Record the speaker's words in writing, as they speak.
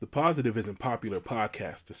Positive Isn't Popular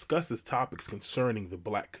podcast discusses topics concerning the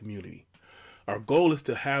Black community. Our goal is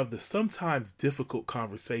to have the sometimes difficult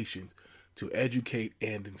conversations to educate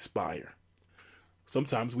and inspire.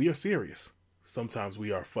 Sometimes we are serious, sometimes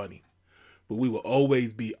we are funny, but we will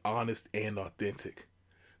always be honest and authentic.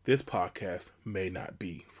 This podcast may not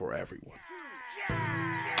be for everyone.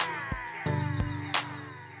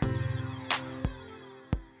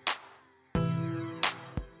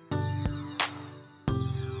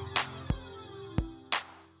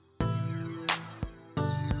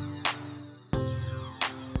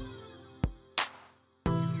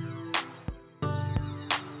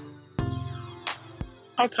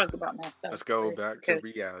 I'll talk about myself. Let's go back to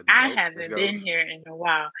reality. I haven't been here in a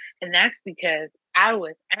while, and that's because I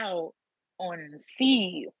was out on the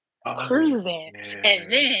seas cruising,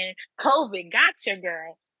 and then COVID got your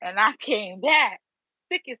girl, and I came back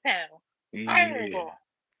sick as hell. Yeah.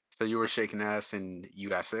 So you were shaking ass and you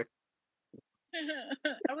got sick?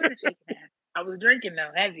 I wasn't shaking ass. I was drinking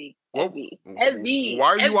though, heavy. Why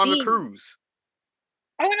are you on the cruise?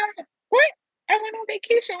 I went on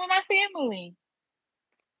vacation with my family.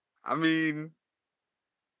 I mean,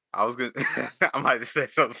 I was gonna. I might have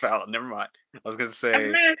said something foul. Never mind. I was gonna say. As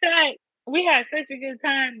a matter of fact, we had such a good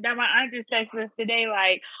time that my aunt just texted us today,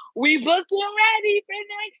 like, we booked and ready for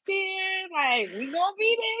next year. Like, we gonna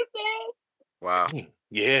be there, sis. Wow.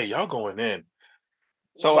 Yeah, y'all going in.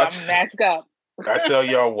 So let's go. I tell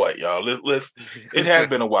y'all what, y'all. Let's. It has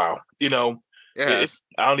been a while. You know, I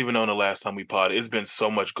don't even know the last time we potted. It's been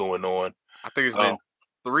so much going on. I think it's been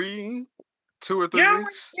 2 or 3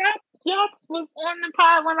 weeks. Y'all was on the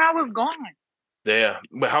pod when I was gone. Yeah,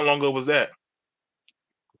 but how long ago was that?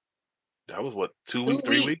 That was what, 2 weeks,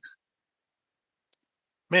 3 weeks?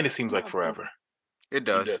 Man, it seems like forever. It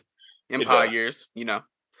does. Empire years, you know.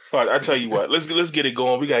 But I tell you what, let's get it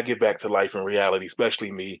going. We gotta get back to life and reality,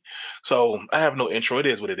 especially me. So I have no intro. It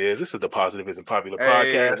is what it is. This is the Positive Isn't Popular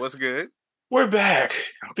podcast. What's good? We're back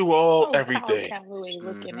through everything.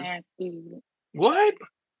 Looking at you. What?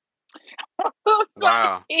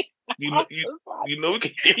 Wow. You know we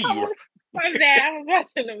can hear you. My bad. I was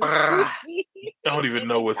watching the movie. I don't even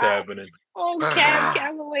know what's happening. Oh, Cab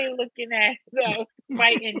Calloway looking at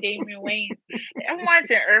fighting Damon Wayans. I'm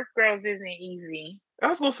watching Earth Girls Isn't Easy. I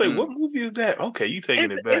was gonna say, what movie is that? Okay, you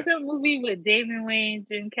taking it back. It's a movie with Damon Wayans,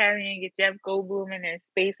 Jim Carrey, and Jeff Goldblum and their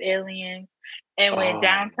space aliens. And when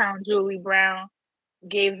downtown Julie Brown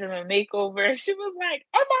gave them a makeover, she was like,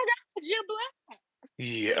 "Oh my God, you're black."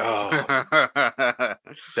 Yeah,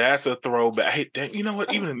 that's a throwback. Hey, you know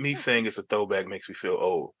what? Even me saying it's a throwback makes me feel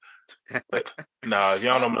old. Like, nah,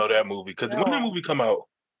 y'all don't know that movie. Because when that movie come out?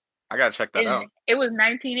 I gotta check that out. It was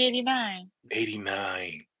 1989.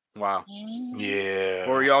 89. Wow. Yeah.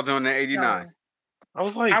 What were y'all doing in 89? I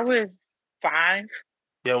was 5.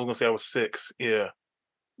 Yeah, I was gonna say I was 6. Yeah.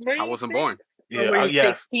 I wasn't born. Yeah, were you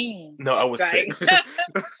 16? No, I was 6.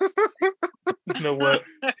 You know what?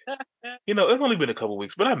 It's only been a couple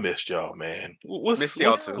weeks, but I missed y'all, man. What's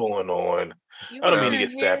going on? I don't mean to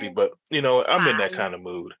get sappy, but I'm in that kind of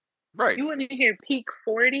mood. Right. You want to hear Peak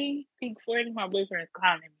 40? Peak 40, my boyfriend's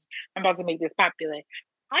calling me. I'm about to make this popular.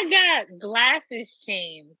 I got glasses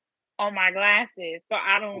changed on my glasses, so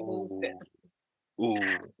I don't lose them. Ooh.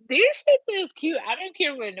 These shit is cute. I don't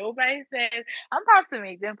care what nobody says. I'm about to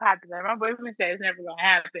make them popular. My boyfriend says it's never gonna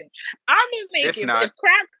happen. I'm gonna make it. If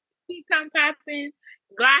crack come popping,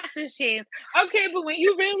 glasses changed. Okay, but when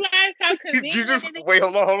you realize how convenient you just wait,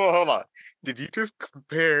 hold on. Did you just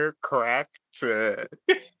compare crack to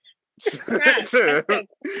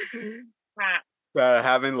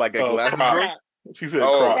having like a glasses? She said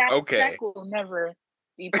Crocs. Okay. Crack will never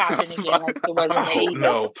be popping again like it was in the 80s.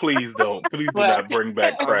 No, please don't. Please do not bring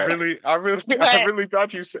back crack. I really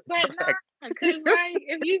thought you said crack. Because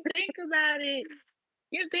if you think about it,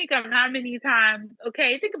 you think of how many times,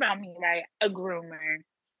 okay, think about me, right? A groomer.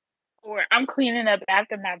 Or I'm cleaning up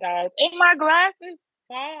after my dogs. And my glasses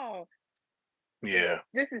fall. Yeah.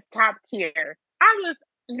 This is top tier. I was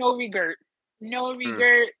no regrets. No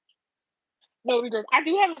regrets. I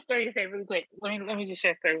do have a story to say really quick. Let me just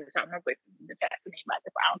share a story with y'all. My boyfriend is fascinated by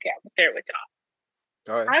this. I don't care. I'm going to share it with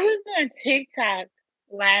y'all. All right. I was on TikTok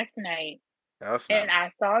last night. And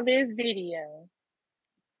I saw this video.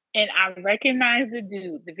 And I recognized the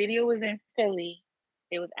dude. The video was in Philly.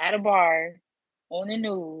 It was at a bar on the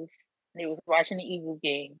news. And they was watching the Eagles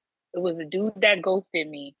game. It was a dude that ghosted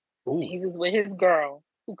me. He was with his girl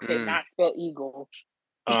who could not spell Eagles.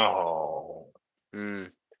 Oh.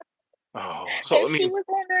 So she was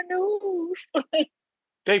on the news.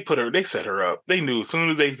 They set her up. They knew as soon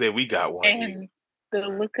as they said we got one. And the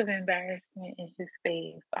look of embarrassment in his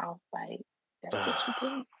face, I was like, that's what you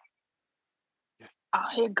did.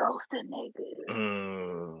 Here goes the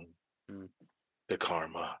nigga. The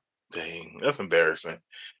karma. Dang, that's embarrassing.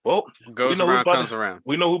 Well, goes around, comes around.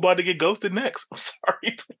 We know who's about to get ghosted next. I'm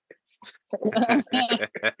sorry.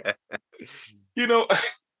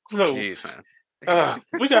 So jeez, man.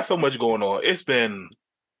 We got so much going on. It's been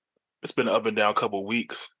an up and down couple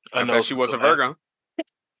weeks. I know she was a Virgo.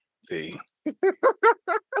 See.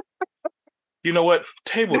 You know what?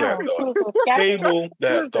 Table that thought. Table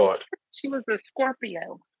that thought. She was a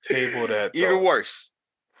Scorpio. Table that thought. Even worse.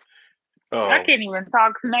 Oh. I can't even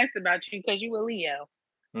talk nice about you because you a Leo.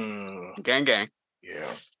 Gang. Yeah.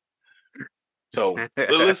 So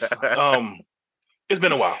let's. It's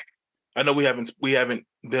been a while. I know we haven't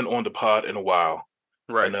been on the pod in a while.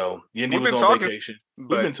 Right. I know Yendi was on vacation. We've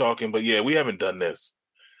been talking, but yeah, we haven't done this.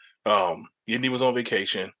 Yendi was on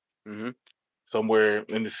vacation somewhere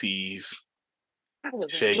in the seas. I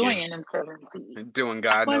was enjoying himself. Doing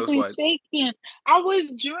God knows what. Shaking. I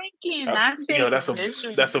was drinking, not shaking.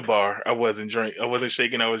 That's a bar. I wasn't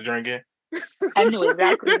shaking. I was drinking. I knew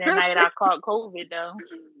exactly the night I caught COVID, though.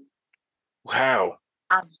 How?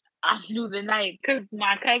 I knew the night because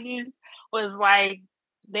my cousins was like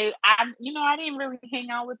I didn't really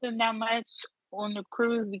hang out with them that much on the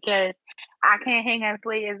cruise because I can't hang as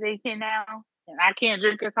late as they can now, and I can't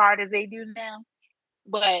drink as hard as they do now.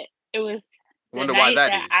 But it was. Wonder why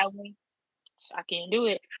that is. I can't do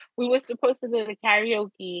it. We were supposed to go to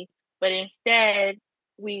karaoke, but instead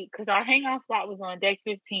because our hangout spot was on deck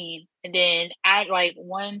 15, and then at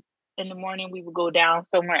 1 in the morning we would go down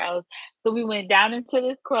somewhere else. So we went down into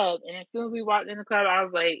this club, and as soon as we walked in the club, I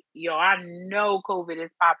was like, "Yo, I know COVID is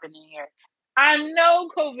popping in here. I know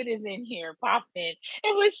COVID is in here popping."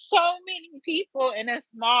 It was so many people in a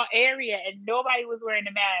small area, and nobody was wearing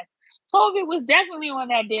a mask. COVID was definitely on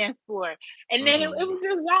that dance floor. And then it was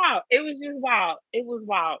just wild. It was just wild. It was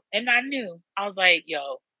wild. And I knew. I was like,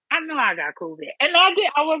 yo, I know I got COVID. And I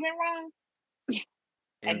wasn't wrong.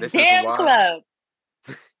 And this is why, club.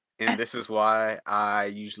 And this is why I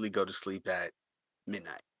usually go to sleep at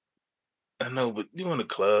midnight. I know, but you on a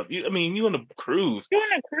club. You on a cruise. You're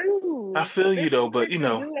on a cruise. I feel you though, but do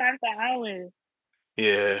after hours.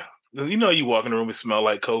 Yeah. You walk in the room and smell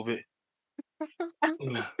like COVID.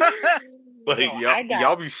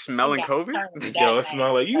 Y'all be smelling COVID? Yo, it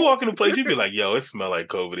smell like you walk in the place, you be like, yo, it smell like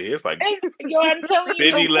COVID here. It's like I'm telling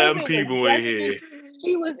you, 11 people in here.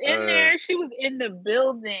 She was in there, she was in the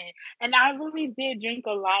building. And I really did drink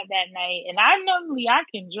a lot that night. And I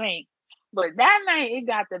can drink. But that night it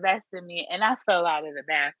got the best of me and I fell out of the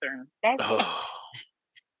bathroom.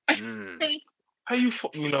 How you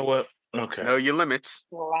know what? Okay. Know your limits.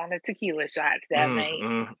 A lot of tequila shots that night.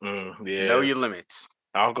 Yeah. Know your limits.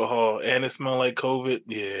 Alcohol and it smell like COVID.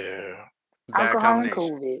 Yeah. Bad alcohol and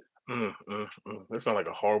COVID. That sounds like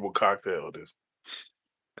a horrible cocktail. This.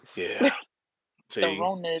 Yeah. See,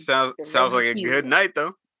 sounds like a good night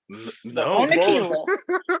though. No,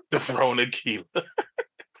 the Rona-Keela.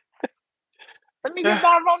 Let me get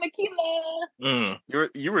my Rona-Keela.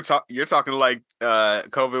 You're talking like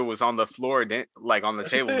COVID was on the floor, like on the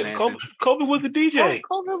table dancing. COVID was the DJ.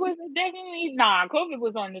 COVID was definitely COVID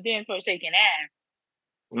was on the dance floor shaking ass.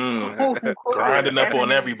 Grinding up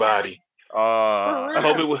on everybody. I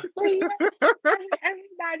hope it was.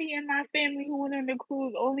 Everybody in my family who went on the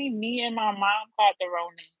cruise, only me and my mom caught the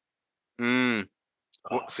Rona.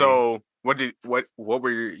 So what were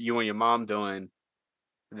you and your mom doing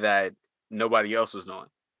that nobody else was doing?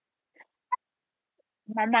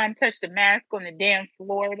 My mom touched a mask on the damn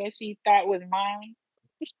floor that she thought was mine.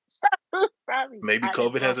 Maybe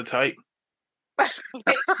COVID has a type.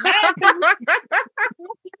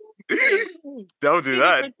 Don't do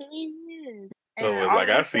that. COVID was like,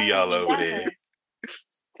 I see y'all over there.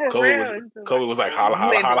 COVID was like, holla,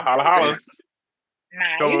 holla, holla, holla, holla.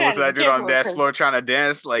 COVID was that dude on the dance floor trying to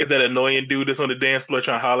dance? Like, is that annoying dude that's on the dance floor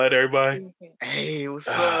trying to holler at everybody? Hey, what's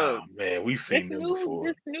up? Man, we've seen them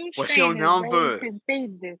before. What's your number?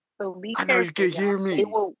 I know you can hear me.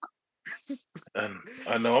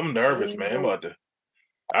 I know I'm nervous, man.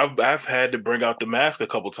 I've had to bring out the mask a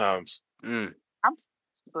couple times.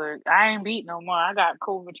 But I ain't beat no more. I got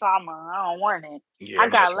COVID trauma. I don't want it. Yeah, I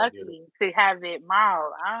got lucky to have it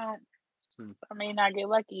mild. I may not get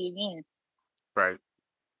lucky again. Right.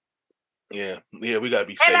 Yeah, we gotta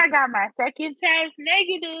be safe. And I got my second test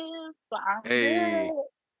negative. So I'm good.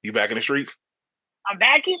 You back in the streets? I'm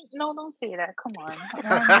back in. No, don't say that. Come on.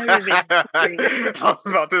 I was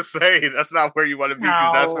about to say that's not where you want to be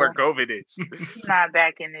because that's where COVID is. Not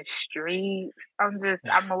back in the streets.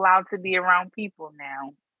 I'm allowed to be around people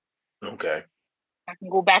now. Okay. I can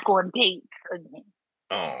go back on dates again.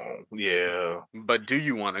 Oh yeah. But do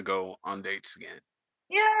you want to go on dates again?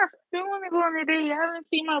 Yeah, I still want to go on a date. I haven't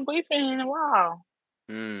seen my boyfriend in a while.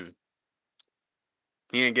 He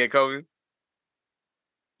didn't get COVID?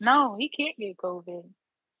 No, he can't get COVID.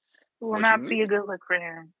 It will not be a good look for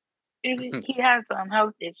him. If he has some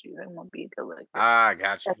health issues, it won't be a good look. Ah,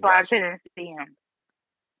 got you. That's why I couldn't see him.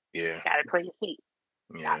 Yeah. Gotta play it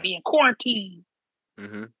safe. Gotta be in quarantine.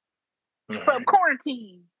 Right.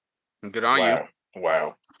 Quarantine. Good on you.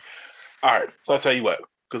 Wow. All right. So I'll tell you what,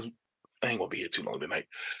 because I ain't gonna be here too long tonight.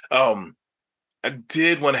 I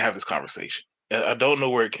did want to have this conversation. I don't know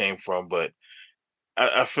where it came from, but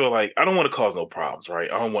I feel like I don't want to cause no problems,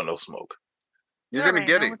 right? I don't want no smoke. You're gonna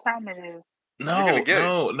get it. What time it is? No.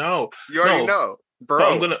 You already know, bro.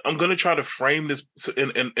 So I'm gonna try to frame this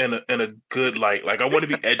in a good light. Like I want to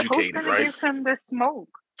be educated, Who's gonna give him the smoke?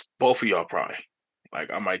 Both of y'all probably. Like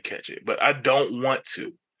I might catch it, but I don't want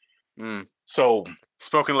to. So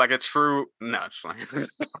spoken like a true. No, it's fine.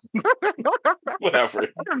 Whatever.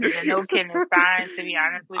 I don't even know Kenneth sign, to be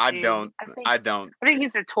honest with you. I don't. I think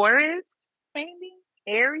he's a Taurus, maybe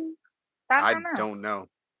Aries. I don't know.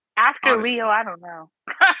 After honestly. Leo, I don't know.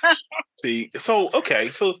 See, so okay,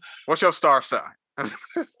 so what's your star sign?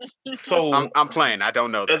 So I'm playing. I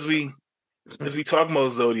don't know. As we talk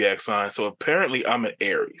about zodiac signs, so apparently I'm an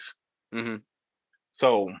Aries.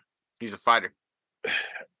 So he's a fighter.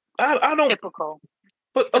 I don't typical.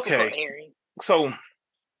 But okay, typical Aries. So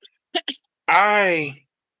I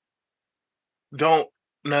don't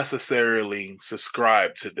necessarily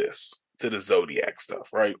subscribe to the zodiac stuff,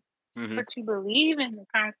 right? But you believe in the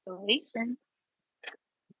constellations.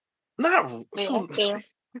 They're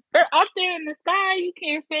up there in the sky. You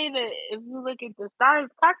can't say that if you look at the stars,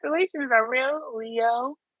 constellations are real.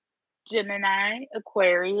 Leo, Gemini,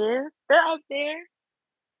 Aquarius, they're up there.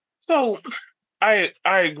 So I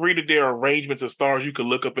agree that there are arrangements of stars you can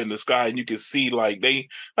look up in the sky and you can see like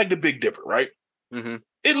the Big Dipper, right?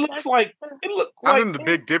 It looks like I think the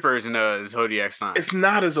Big Dipper isn't a zodiac sign. It's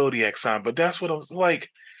not a zodiac sign, but that's what I was like.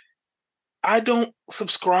 I don't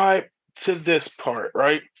subscribe to this part,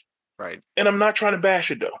 right? Right. And I'm not trying to bash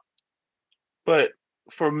it though. But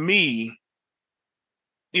for me,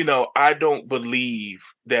 I don't believe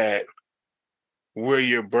that where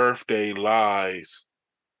your birthday lies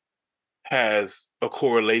has a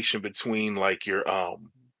correlation between like your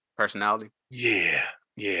personality. Yeah.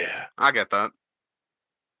 I get that.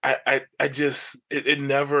 I just it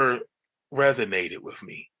never resonated with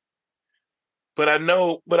me. But I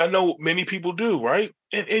know many people do, right?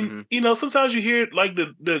 And sometimes you hear like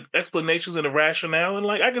the explanations and the rationale, and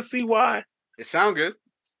like I can see why. It sounds good.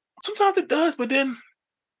 Sometimes it does, but then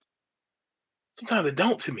sometimes it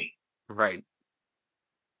don't to me. Right.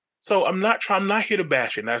 So I'm not here to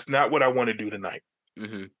bash it. That's not what I want to do tonight.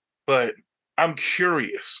 But I'm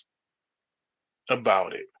curious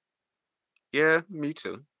about it. Yeah, me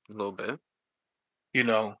too. A little bit.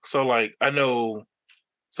 So like I know.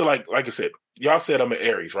 So like I said, y'all said I'm an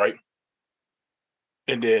Aries, right?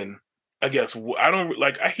 And then I guess I don't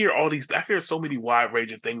like. I hear so many wide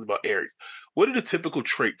ranging things about Aries. What are the typical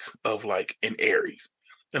traits of like an Aries?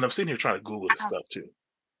 And I'm sitting here trying to Google this stuff too.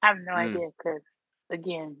 I have no idea because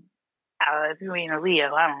again, if you ain't a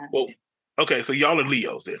Leo, I don't know. Well, okay, so y'all are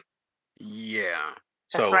Leos then. Yeah.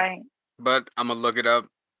 That's right. But I'm gonna look it up.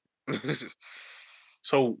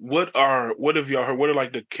 So what have y'all heard? What are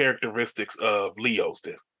like the characteristics of Leos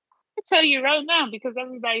then? I'll tell you right now because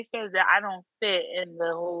everybody says that I don't fit in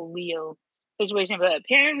the whole Leo situation, but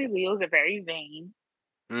apparently Leos are very vain.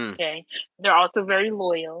 Okay. They're also very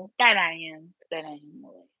loyal. That I am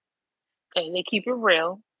loyal. Okay, they keep it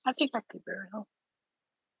real. I think I keep it real.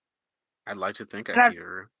 I'd like to think I keep it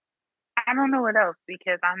real. I don't know what else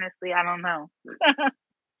because honestly, I don't know.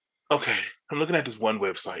 Okay, I'm looking at this one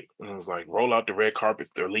website and it was like, roll out the red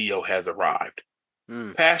carpets, their Leo has arrived.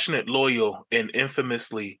 Passionate, loyal, and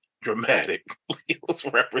infamously dramatic. Leos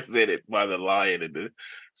represented by the lion and the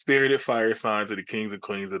spirited fire signs of the kings and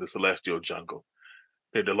queens of the celestial jungle.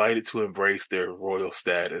 They're delighted to embrace their royal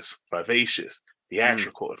status. Vivacious,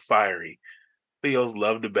 theatrical, and fiery. Leos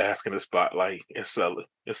love to bask in the spotlight and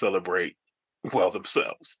celebrate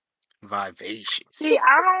themselves. Vivacious. See,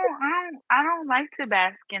 I don't like to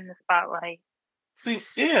bask in the spotlight. See,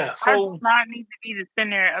 yeah. So I do not need to be the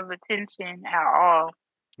center of attention at all.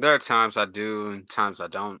 There are times I do and times I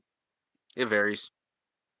don't. It varies.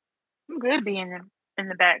 I'm good being in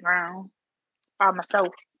the background by myself.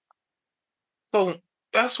 So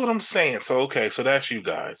that's what I'm saying. So okay, so that's you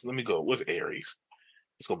guys. Let me go. What's Aries?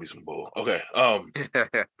 It's gonna be some bull. Okay.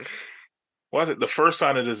 Well, the first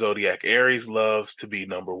sign of the zodiac, Aries loves to be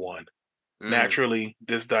number one. Naturally,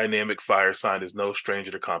 this dynamic fire sign is no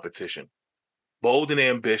stranger to competition. bold and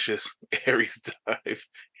ambitious, Aries dive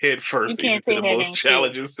head first into the most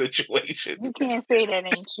challenging situations. You can't say that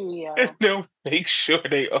ain't true, yo. And they'll make sure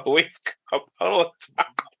they always come on top.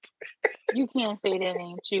 You can't say that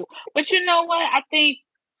ain't true. But you know what? I think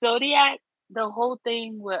Zodiac, the whole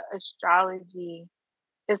thing with astrology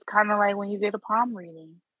is kind of like when you get a palm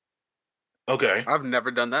reading. Okay. I've never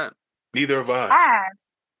done that. Neither have I.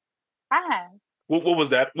 I have. What was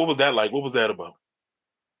that? What was that like? What was that about?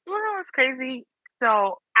 You know what's crazy?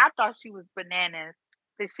 So I thought she was bananas.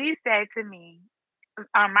 So she said to me,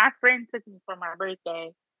 my friend took me for my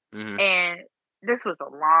birthday, and this was a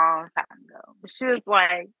long time ago. But she was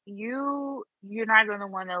like, you're not going to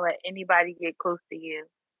want to let anybody get close to you.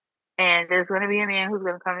 And there's going to be a man who's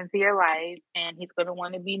going to come into your life, and he's going to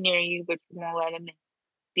want to be near you, but you won't let him in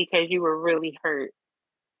because you were really hurt.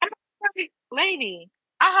 I'm like, lady,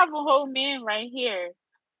 I have a whole man right here.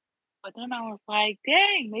 But then I was like,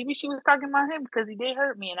 dang, maybe she was talking about him because he did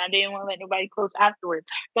hurt me and I didn't want to let nobody close afterwards.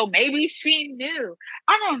 So maybe she knew.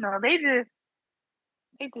 I don't know. They just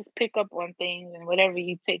pick up on things, and whatever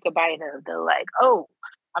you take a bite of, they're like, oh,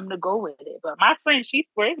 I'm going to go with it. But my friend, she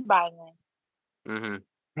swears by him.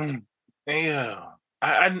 Yeah.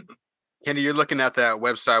 Kenny, you're looking at that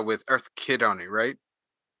website with Eartha Kitt on it, right?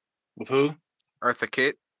 With who? Eartha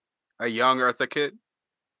Kitt. A young Eartha Kitt.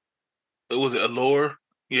 Was it Allure?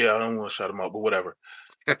 Yeah, I don't want to shout him out, but whatever.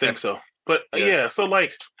 I think so. But yeah, so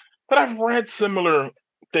like, but I've read similar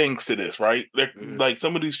things to this, right? Like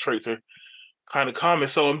some of these traits are kind of common.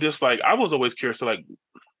 So I'm just like, I was always curious to like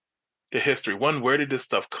the history. One, where did this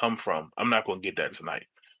stuff come from? I'm not going to get that tonight.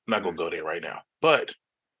 I'm not going to go there right now. But,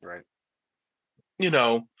 right. You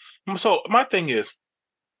know, so my thing is,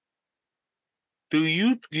 do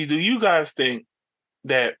you guys think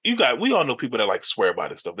that we all know people that like swear by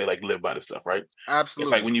this stuff. They like live by this stuff, right? Absolutely.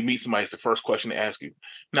 It's like when you meet somebody, it's the first question they ask you.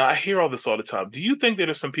 Now, I hear all this all the time. Do you think that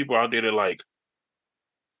there's some people out there that like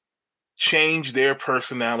change their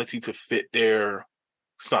personality to fit their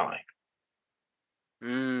sign?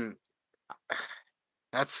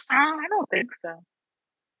 That's. I don't think so.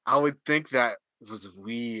 I would think that was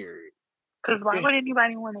weird. Because why would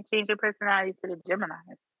anybody want to change their personality to the Gemini?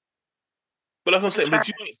 But that's what I'm saying. But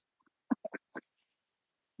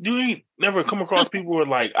you ain't never come across people who are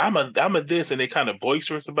like, I'm a this, and they kind of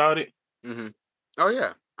boisterous about it. Oh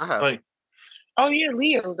yeah, I have. Like, oh yeah,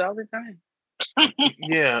 Leos all the time.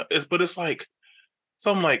 Yeah, it's like,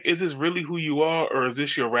 so I'm like, is this really who you are, or is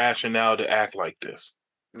this your rationale to act like this?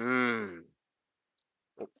 Oh,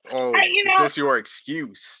 is this your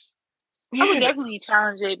excuse? I would definitely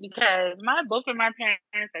challenge it because both of my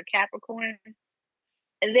parents are Capricorn,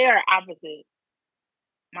 and they are opposite.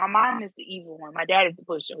 My mom is the evil one. My dad is the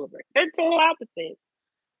pushover. They're total opposites.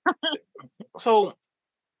 So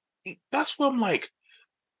that's what I'm like.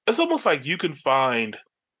 It's almost like you can find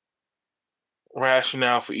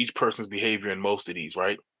rationale for each person's behavior in most of these,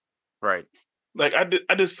 right? Right. Like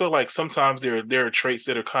I just feel like sometimes there are traits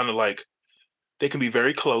that are kind of like they can be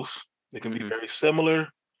very close, they can be very similar,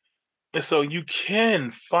 and so you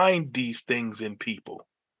can find these things in people.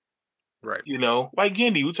 Right. You know, like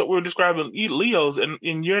Gendy, we're describing Leos, and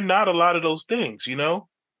you're not a lot of those things, you know?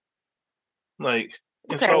 Like,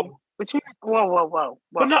 and so. But whoa.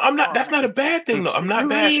 But no, I'm not. That's not a bad thing, though. I'm not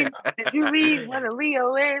bashing. Did you read what a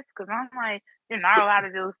Leo is? Because I'm like, you're not a lot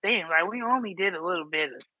of those things. Like, we only did a little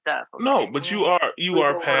bit of stuff. Okay? No, but you are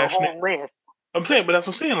passionate. The whole list. I'm saying, but that's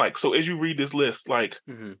what I'm saying. Like, so as you read this list, like,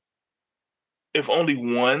 if only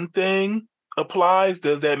one thing applies,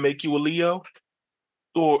 does that make you a Leo?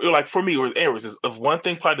 Or like for me, or Aries, if one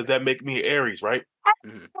thing applies, does that make me an Aries, right?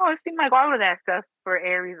 Well, it seems like all of that stuff for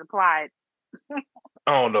Aries applied. I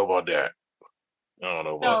don't know about that.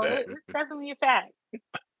 That. It's definitely a fact.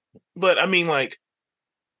 But I mean, like,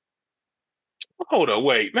 hold on,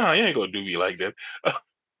 wait. No, you ain't gonna do me like that.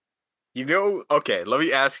 You know, okay, let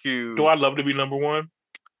me ask you. Do I love to be number one?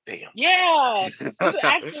 Damn. Yeah, you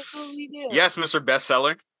absolutely do. Yes, Mr.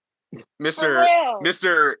 Bestseller.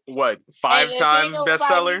 Mr. What? 5-time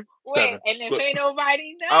bestseller? Wait, 7. And if ain't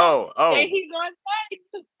nobody know, then he gonna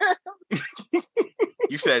say.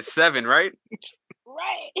 You said 7, right?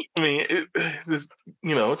 Right. I mean, it's just,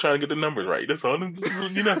 trying to get the numbers right. That's all.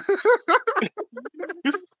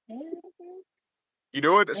 You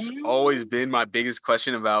know what's always been my biggest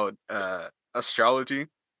question about astrology?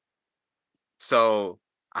 So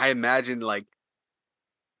I imagine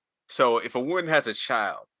so if a woman has a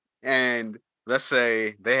child and let's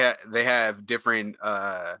say they have different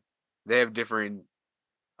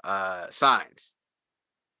signs,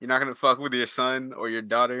 you're not gonna fuck with your son or your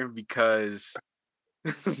daughter because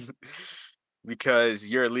because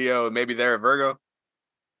you're a Leo and maybe they're a Virgo?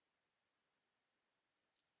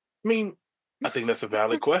 I mean, I think that's a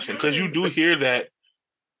valid question because you do hear that.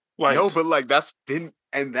 Like, no, but like that's been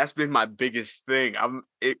my biggest thing.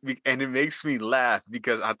 It makes me laugh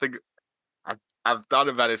because I think I've thought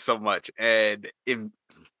about it so much, and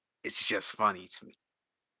it's just funny to me.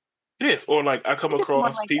 It is, or like I come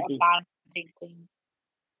across people.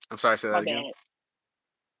 I'm sorry, say that again.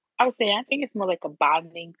 I would say I think it's more like a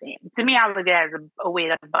bonding thing. To me, I look at it as a way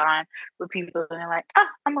to bond with people, and they're like, "Oh,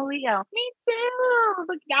 I'm a Leo. Me too.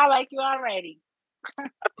 Look, I like you already." And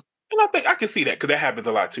I think I can see that because that happens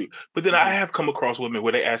a lot too. But then I have come across women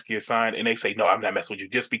where they ask you a sign and they say, "No, I'm not messing with you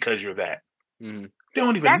just because you're that." Mm-hmm. They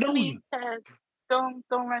don't even know you. Don't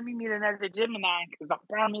let me meet another Gemini because I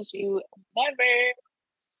promise you,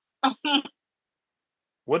 never.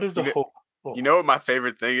 What is the whole? You know what my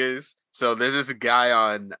favorite thing is? So there's this guy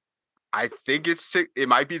on, I think it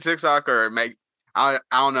might be TikTok or it might, I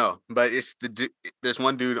don't know, but it's there's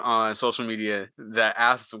one dude on social media that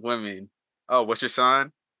asks women, "Oh, what's your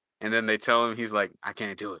sign?" And then they tell him, he's like, "I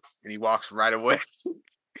can't do it," and he walks right away.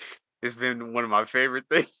 It's been one of my favorite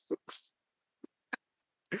things.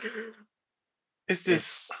 It's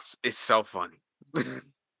just it's so funny.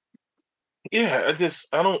 Yeah,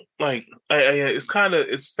 I don't like.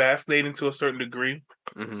 It's fascinating to a certain degree,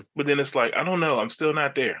 but then it's like I don't know. I'm still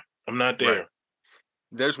not there. I'm not there. Right.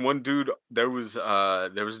 There's one dude. There was a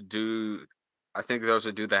dude. I think there was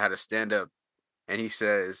a dude that had a stand up, and he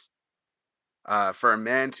says, "For a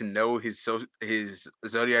man to know his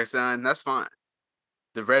zodiac sign, that's fine.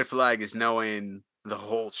 The red flag is knowing the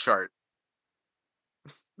whole chart."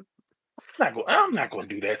 I'm not going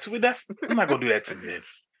to do that to it. I'm not going to do that to men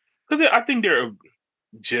because I think there are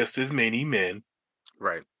just as many men,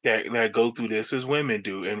 right, that go through this as women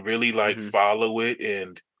do, and really like follow it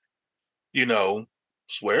and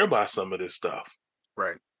swear by some of this stuff.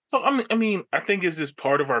 Right. So I mean, I think it's just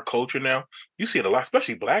part of our culture now. You see it a lot,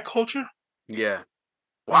 especially Black culture. Yeah.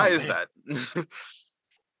 Why is that? It's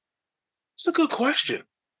a good question.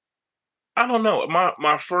 I don't know.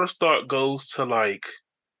 My first thought goes to like,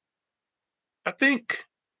 I think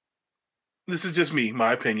this is just me,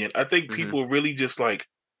 my opinion. I think people really just like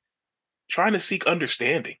trying to seek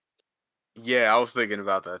understanding. Yeah, I was thinking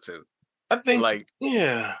about that too. I think, like,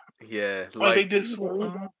 yeah, like they just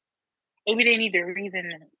maybe they need a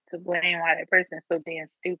reason to blame why that person's so damn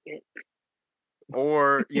stupid.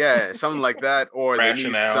 Or something like that, or they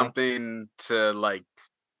need something to like.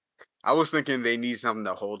 I was thinking they need something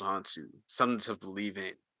to hold on to, something to believe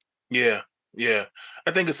in. Yeah.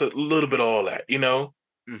 I think it's a little bit of all that, And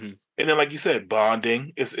then, like you said,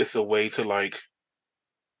 bonding it's a way to like,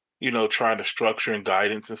 trying to structure and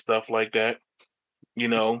guidance and stuff like that.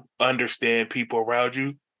 Understand people around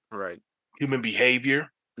you, right? Human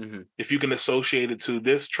behavior. If you can associate it to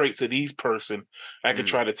this trait to these person, I can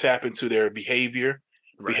try to tap into their behavior,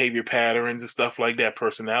 behavior patterns and stuff like that,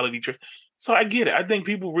 personality trait. So I get it. I think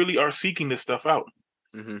people really are seeking this stuff out.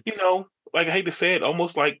 Like I hate to say it,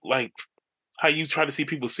 almost like how you try to see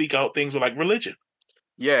people seek out things with like religion.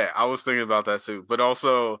 Yeah, I was thinking about that too. But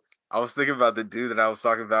also I was thinking about the dude that I was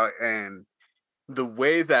talking about and the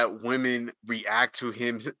way that women react to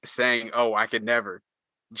him saying, "Oh, I could never,"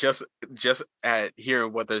 just at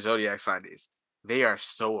hearing what their zodiac sign is, they are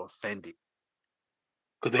so offended.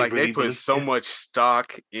 Like they put so much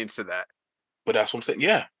stock into that. But that's what I'm saying.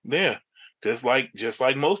 Yeah. Just like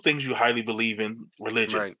most things you highly believe in,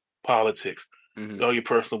 religion, politics, your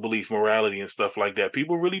personal belief, morality, and stuff like that.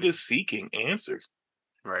 People really just seeking answers,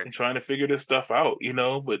 and trying to figure this stuff out.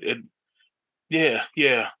 But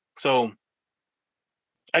yeah. So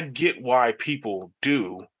I get why people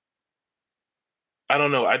do. I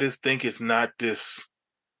don't know. I just think it's not this.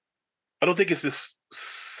 I don't think it's this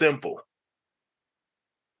simple.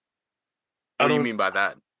 What do you mean by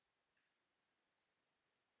that?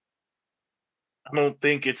 I don't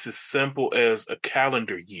think it's as simple as a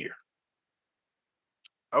calendar year.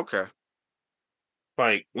 Okay.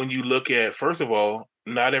 Like when you look at, first of all,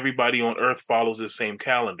 not everybody on Earth follows the same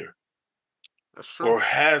calendar. That's true. Or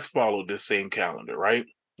has followed the same calendar, right?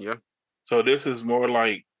 Yeah. So this is more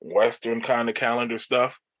like Western kind of calendar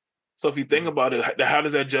stuff. So if you think about it, how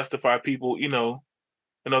does that justify people, in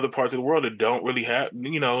other parts of the world that don't really have,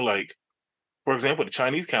 like, for example, the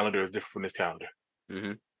Chinese calendar is different from this calendar.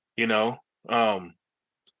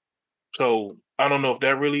 So I don't know if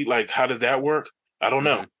that really, like, how does that work? I don't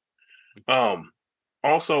know.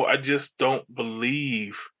 Also, I just don't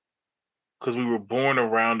believe, because we were born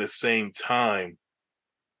around the same time,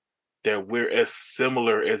 that we're as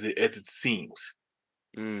similar as it seems.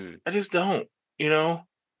 I just don't,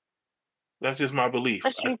 That's just my belief.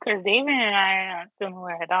 That's true, because David and I are not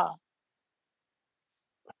similar at all.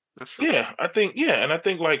 That's true. Yeah, I think and I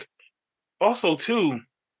think like also too,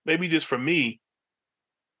 maybe just for me,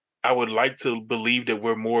 I would like to believe that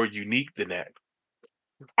we're more unique than that.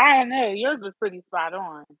 I don't know. Yours was pretty spot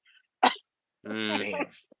on. Man,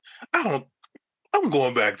 I'm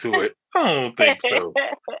going back to it. I don't think so.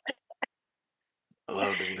 I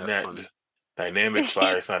love to be that dynamic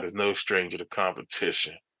fire sign is no stranger to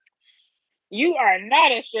competition. You are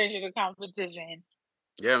not a stranger to competition.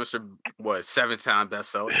 Yeah, Mr. 7-time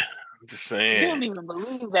bestseller. I'm just saying. You don't even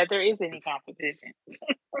believe that there is any competition.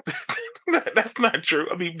 That's not true.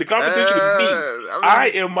 I mean, the competition is me.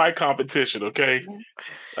 I am my competition, okay?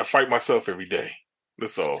 I fight myself every day.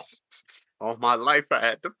 That's all. All my life I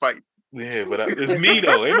had to fight. Yeah, but it's me,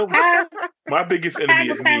 though. Ain't no, my biggest enemy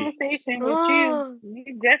is me. Have a conversation with you.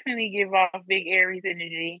 You definitely give off big Aries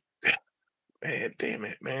energy. Man, damn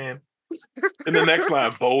it, man. And the next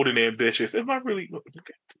line, bold and ambitious. Am I really?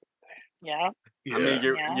 Yeah. I mean,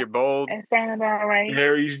 you're bold. That sounds about right.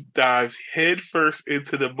 Aries dives headfirst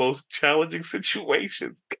into the most challenging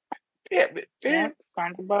situations. God damn it, man. Yeah,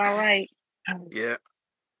 sounds about right. Yeah.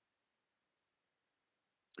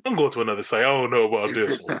 I'm going to another site. I don't know about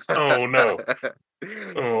this one. Oh no.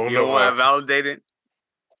 Oh, you don't want to validate it?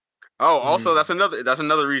 Oh, also that's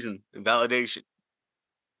another reason. Validation.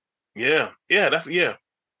 Yeah.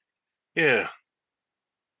 Yeah.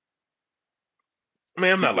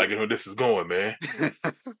 Man, I'm not liking where this is going, man.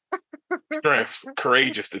 Strengths: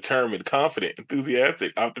 courageous, determined, confident,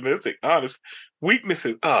 enthusiastic, optimistic, honest.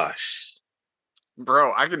 Weaknesses: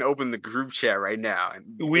 bro, I can open the group chat right now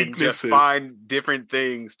and just find different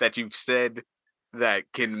things that you've said that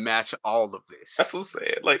can match all of this. That's what I'm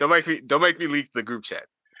saying. Like, don't make me leak the group chat.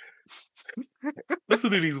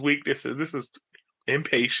 Listen to these weaknesses. This is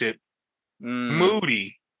impatient,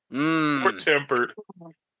 moody, short-tempered,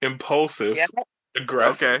 impulsive,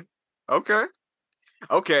 aggressive.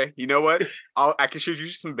 Okay. You know what? I can shoot you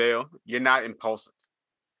some bail. You're not impulsive.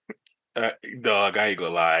 Dog, I ain't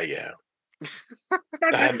gonna lie. I am.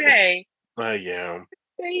 I am.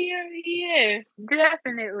 Yes,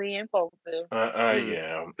 definitely impulsive. I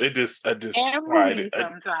am. I just and moody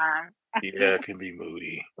sometimes. Yeah, it can be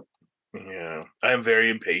moody. Yeah, I am very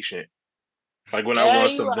impatient. Like when I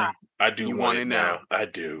want something, I do want it now. I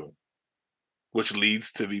do, which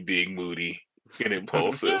leads to me being moody and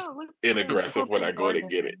impulsive and aggressive when I go to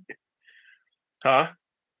get it. Huh?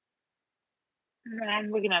 No, I'm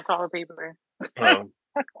looking at toilet paper.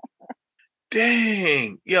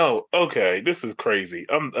 Dang, yo, okay, this is crazy.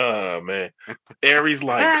 Man, Aries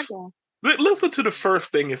likes. Listen to the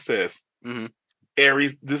first thing it says.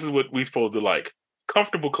 Aries, this is what we supposed to like: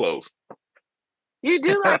 comfortable clothes. You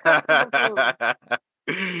do like comfortable clothes.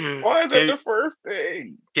 Why is that the first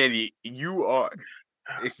thing? Kenny, you are.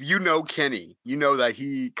 If you know Kenny, you know that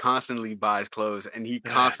he constantly buys clothes and he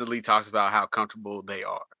constantly talks about how comfortable they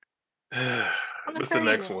are. What's the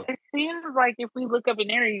next one? It seems like if we look up in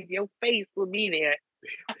Aries, your face will be there.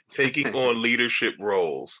 Taking on leadership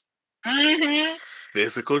roles,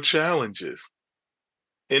 physical challenges,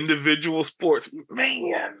 individual sports.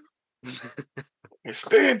 Man,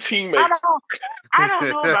 stand teammates. I don't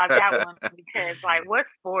know about that one because, like, what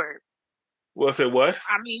sport? Well, say what?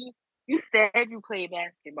 I mean, you said you play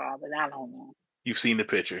basketball, but I don't know. You've seen the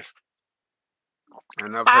pictures.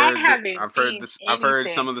 And I've heard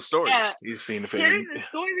some of the stories. Yeah, you've seen the pictures.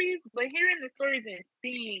 Hearing the stories and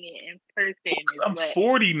seeing it in person. I'm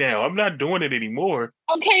 40 now. I'm not doing it anymore.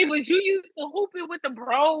 Okay, but you used to hoop it with the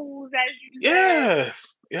bros, as you said.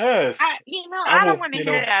 Yes. I don't want to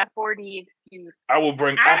hear that 40 excuse. I will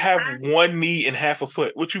bring. I have one knee and half a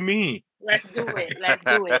foot. What you mean? Let's do it.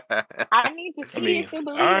 I need to see it to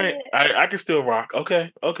believe it. I can still rock.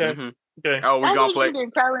 Okay. Okay. Oh, we gonna play. You've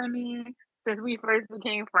been telling me since we first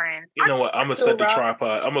became friends. You know what? I'm gonna set the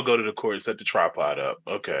tripod. I'm gonna go to the court and set the tripod up.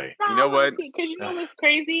 Okay. You know what? Because you know what's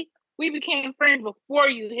crazy? We became friends before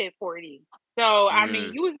you hit 40. So I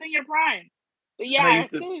mean, you was in your prime. But yeah,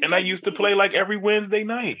 I used to play like every Wednesday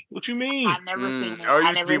night. What you mean? I never seen it. Oh, you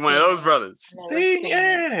used to be one of those brothers. See,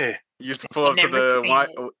 yeah. You used to pull up to the Y.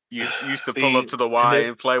 You used to pull up to the Y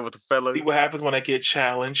and play with the fellas. See what happens when I get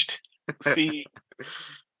challenged. See,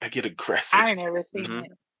 I get aggressive. I never seen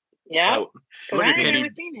it. Yeah, look at Kenny.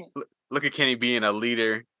 Look at Kenny being a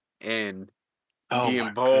leader and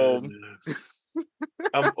being bold.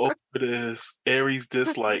 I'm over this. Aries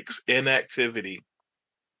dislikes inactivity,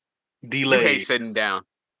 delays. You hate sitting down.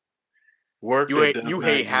 Work. You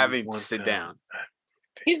hate having to sit down.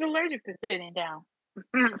 He's allergic to sitting down.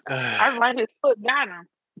 I like his foot got him.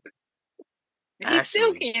 He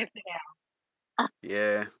still can't sit down.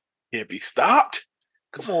 Yeah. Can't be stopped.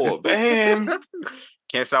 Come on, man.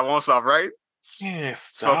 Can't stop, won't stop, right? Yeah,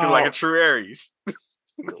 Spoken like a true Aries.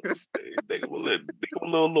 They a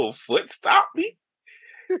little foot stop me.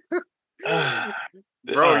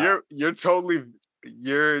 Bro, you're totally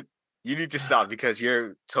you need to stop because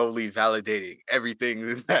you're totally validating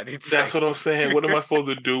everything that it's That's what I'm saying. What am I supposed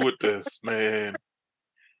to do with this, man?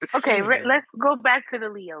 Okay, let's go back to the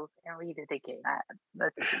Leos and read it again.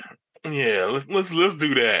 Let's see. Yeah, let's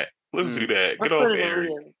do that. Let's do that. Get off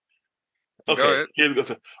Aries. Okay, here's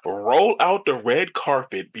the roll out the red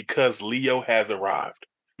carpet because Leo has arrived.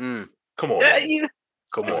 Come on, man.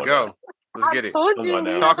 Come on. Let's go. Let's get it. Come on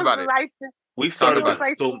now. Talk about it. We started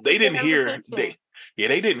so they didn't hear. They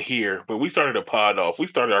didn't hear, but we started a pod off. We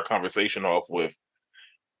started our conversation off with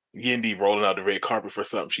Yendi rolling out the red carpet for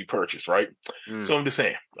something she purchased, right? So I'm just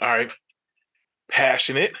saying, all right,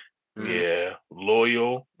 passionate, yeah,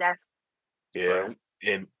 loyal, right.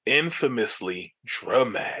 And infamously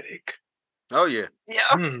dramatic. Oh yeah,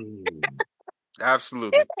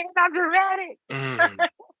 absolutely. It's not dramatic.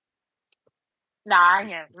 Nah, I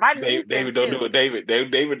am. David, don't do it. David,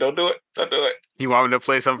 don't do it. Don't do it. You want me to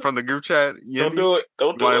play something from the group chat? Yendi? Don't do it.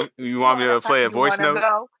 Don't do it. You want me to play a voice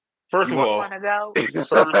note? First of all, yo,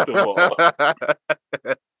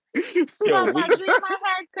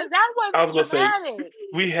 I was gonna say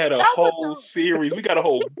we had a whole series. We got a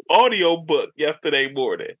whole audio book yesterday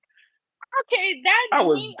morning. Okay, I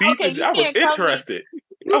was deep. I was interested.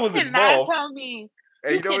 I was involved. You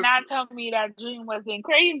cannot tell me that dream wasn't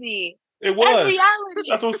crazy. It was. That's reality.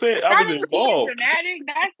 That's what I'm saying. I was involved. Dramatic.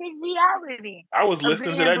 That's the reality. I was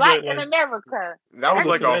listening to that Black in America. That was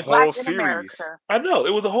like a whole series. I know.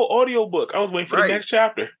 It was a whole audio book. I was waiting for the next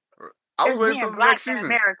chapter. I was waiting for the next season.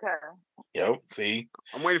 America. Yep. See,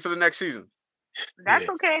 I'm waiting for the next season. That's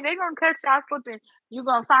okay. They're gonna catch y'all slipping. You're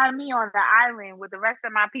gonna find me on the island with the rest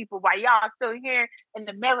of my people while y'all still here in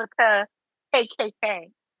America.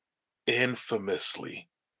 KKK. Infamously.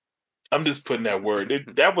 I'm just putting that word.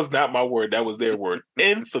 That was not my word. That was their word.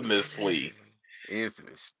 Infamously.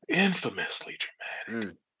 Infamously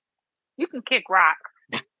dramatic. You can kick rocks.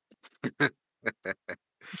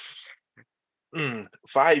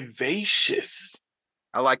 Vivacious.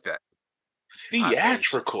 I like that.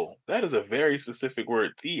 Theatrical. That is a very specific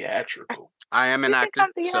word. Theatrical. I am an actor,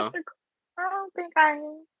 so I don't think I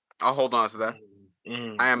am. I'll hold on to that.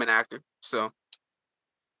 I am an actor, so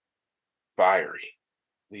fiery.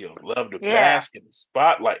 Leo love to bask in the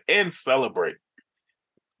spotlight and celebrate.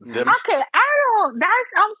 Okay, I'm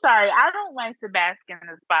sorry. I don't like to bask in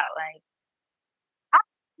the spotlight. I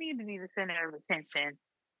need to be the center of attention.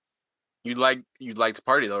 You'd like to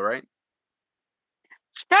party though, right?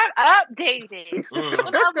 Shut up, David. When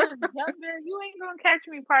I was younger, you ain't gonna catch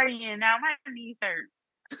me partying now. My knees hurt.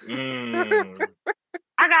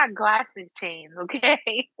 I got glasses chains,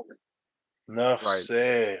 okay? Enough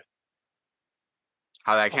said.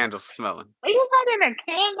 How that candle's smelling? Are you lighting a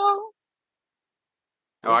candle?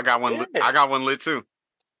 Oh, I got one. Yeah. I got one lit too.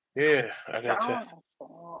 Yeah, I got to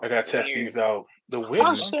test these out. The wind.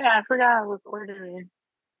 Oh shit! I forgot I was ordering.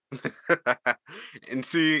 And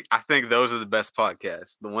see, I think those are the best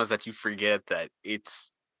podcasts. The ones that you forget that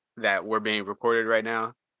we're being recorded right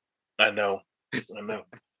now. I know.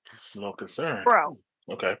 No concern, bro.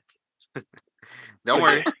 Okay. Don't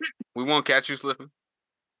worry, we won't catch you slipping.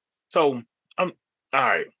 So I'm all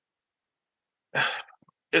right. I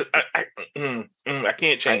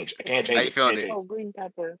can't change. I can't change. How you feeling it? Oh, green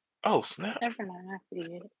pepper. Oh, snap. Never mind. I see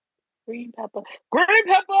it. Green pepper. Green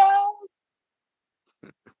pepper!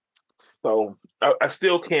 So, I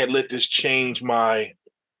still can't let this change my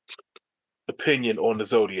opinion on the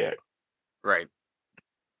Zodiac. Right.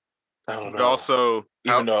 I don't know. But also,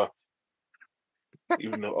 even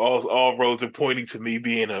though all roads are pointing to me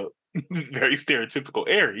being a very stereotypical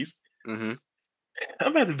Aries, mm-hmm.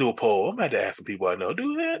 I'm about to do a poll. I'm about to ask some people I know.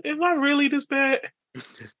 Am I really this bad?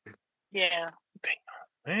 Yeah. Damn,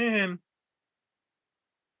 man.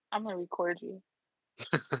 I'm gonna record you.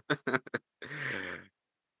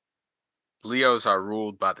 Leos are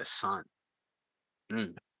ruled by the sun.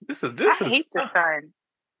 This is. I hate the sun.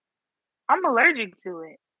 I'm allergic to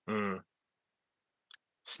it.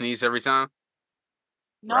 Sneeze every time?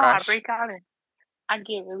 No, rash? I break out and I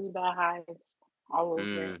get really bad hives all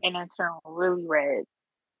over, and I turn really red.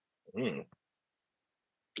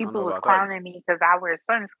 People was clowning me because I wear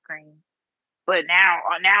sunscreen, but now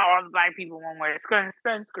all the black people won't wear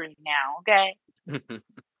sunscreen now. Okay.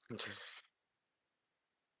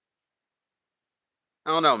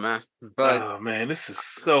 I don't know, man. But oh man, this is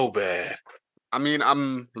so bad. I mean,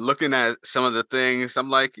 I'm looking at some of the things. I'm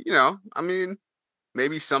like,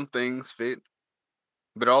 maybe some things fit.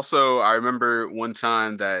 But also, I remember one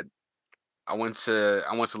time that I went to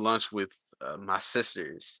lunch with my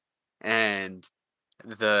sisters, and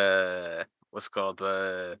the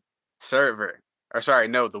server, or sorry,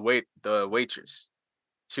 no, the waitress.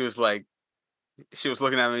 She was like, she was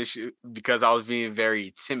looking at me because I was being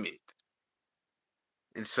very timid,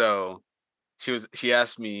 and so she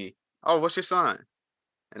asked me, "Oh, what's your sign?"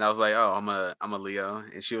 And I was like, "Oh, I'm a Leo."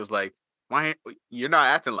 And she was like, "Why you're not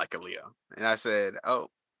acting like a Leo?" And I said, "Oh."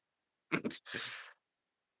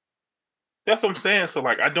 That's what I'm saying. So,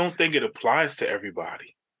 like, I don't think it applies to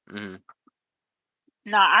everybody. Mm-hmm.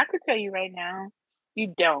 No, I could tell you right now,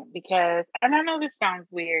 you don't, because, and I know this sounds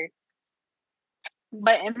weird,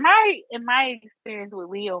 but in my experience with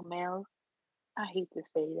Leo males, I hate to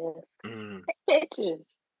say this, bitches.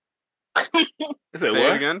 Say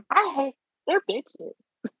what again? I hate they're bitches.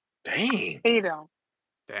 Dang. Hate them.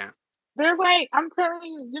 Damn. They're like, I'm telling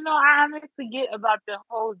you, I honestly get about the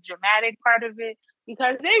whole dramatic part of it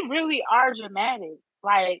because they really are dramatic,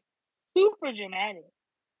 like super dramatic.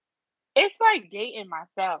 It's like dating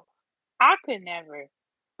myself. I could never.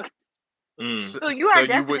 So you are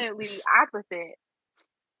definitely opposite.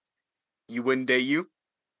 You wouldn't date you?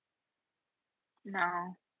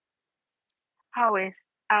 No. I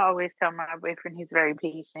always tell my boyfriend he's very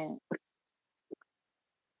patient.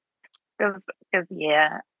 Cause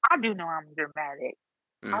yeah, I do know I'm dramatic.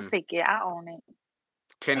 Mm-hmm. I'll take it. I own it.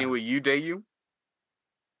 Kenny, would you date you?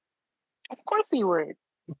 Of course he would.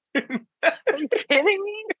 Are you kidding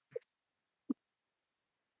me?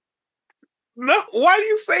 No, why do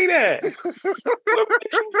you say that? What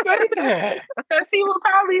makes you say that? Because he will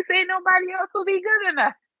probably say nobody else will be good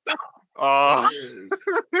enough. Oh.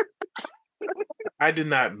 I did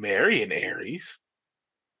not marry an Aries.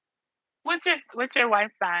 What's your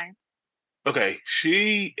wife's sign? Okay,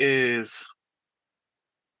 she'll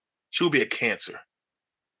be a Cancer.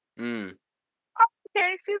 Mm.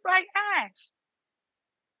 Okay, she's like Ash.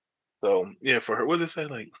 So yeah, for her, what does it say?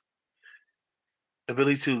 Like,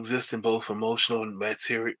 ability to exist in both emotional and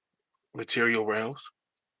material realms.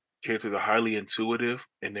 Characters are highly intuitive,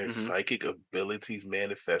 and their psychic abilities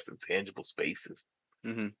manifest in tangible spaces.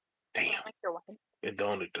 Mm-hmm. Damn, it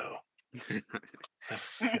don't it though.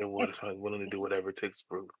 It was willing to do whatever it takes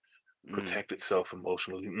to protect itself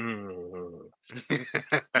emotionally.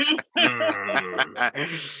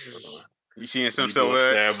 You seeing some so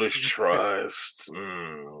established trust.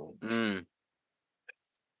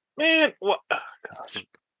 Man, what? Oh, gosh,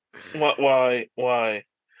 why?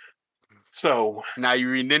 So now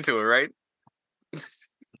you're reading into it, right?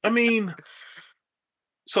 I mean,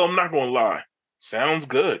 so I'm not gonna lie. Sounds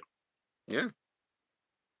good. Yeah,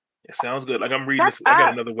 it sounds good. Like I'm reading this. I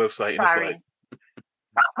got another website, and Sorry. it's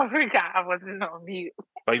like, I forgot I wasn't on mute.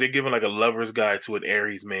 Like they're giving like a lover's guide to an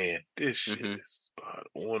Aries man. This shit is spot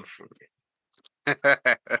on for me.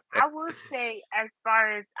 I would say, as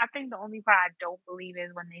far as I think the only part I don't believe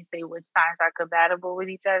is when they say which signs are compatible with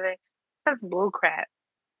each other. That's bullcrap.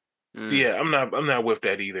 Yeah, I'm not with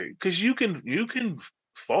that either. Because you can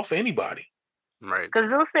fall for anybody. Right. Because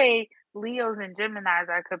they'll say Leos and Geminis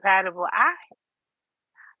are compatible.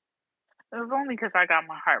 It was only because I got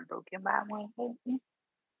my heart broken by one.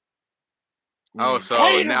 Oh,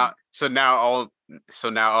 so now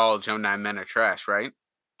all Gemini men are trash, right?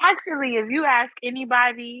 Actually, if you ask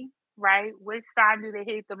anybody, right, which sign do they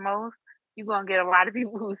hate the most, you're gonna get a lot of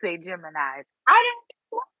people who say Geminis. I don't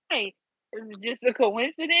know why. Is it just a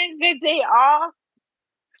coincidence that they all?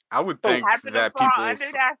 I would think that people under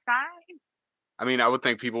that sign. I mean, I would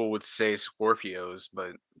think people would say Scorpios,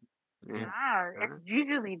 but it's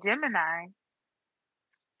usually Gemini.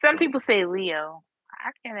 Some people say Leo.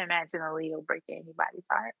 I can't imagine a Leo breaking anybody's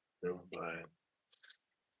heart.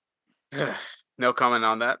 No comment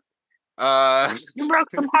on that. You broke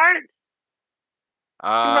some hearts. You broke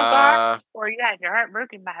a heart, or you had your heart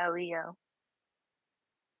broken by a Leo.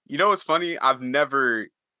 You know what's funny? I've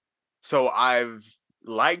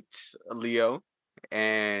liked Leo,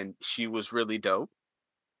 and she was really dope,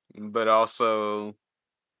 but also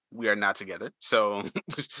we are not together, so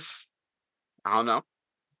I don't know.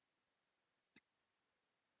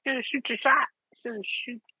 Shoot your shot.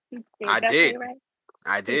 Shoot. I did.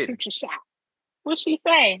 I did. Shoot your shot. What's she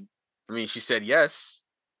saying? I mean, she said yes.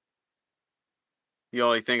 The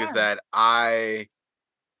only thing is that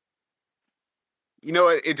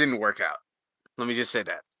it didn't work out. Let me just say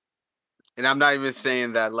that. And I'm not even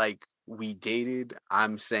saying that like we dated.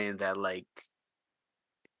 I'm saying that like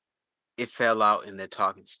it fell out in the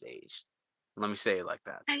talking stage. Let me say it like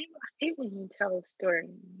that. I hate when you tell a story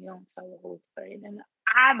and you don't tell the whole story. And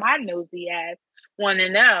my nosy ass want to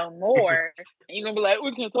know more. And you're going to be like,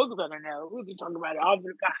 we can't talk about it now. We can talk about it all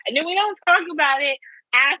the time. And then we don't talk about it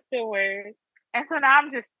afterwards. And so now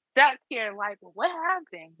I'm just stuck here like, what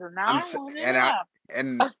happened? So now I want to know.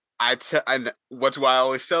 And what's why I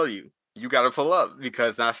always tell you, you got to pull up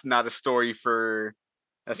because that's not a story for.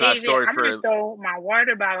 That's David, not a story I'm for. gonna throw my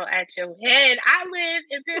water bottle at your head. I live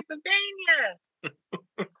in Pennsylvania.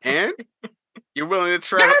 And you're willing to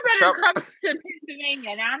travel? Y'all better come to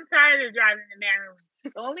Pennsylvania. Now I'm tired of driving to Maryland.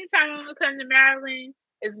 The only time I'm gonna come to Maryland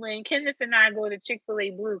is when Kenneth and I go to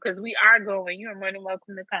Chick-fil-A Blue because we are going. You are more than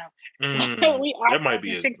welcome to come. We are. That might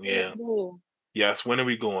be it. Yeah. Blue. Yes. When are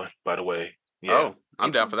we going? By the way. Yeah. Oh,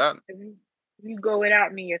 I'm down for that. If you go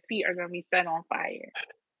without me, your feet are gonna be set on fire.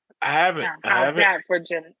 I haven't. How's that for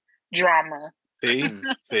drama?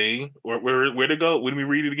 See, where to go? When we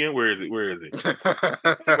read it again, where is it?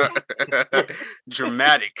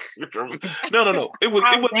 Dramatic. No. It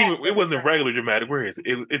wasn't regular dramatic. Where is it?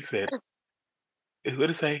 It said. What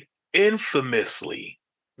did it say? Infamously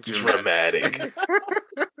dramatic.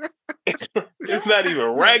 It's not even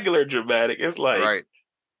regular dramatic. It's like right.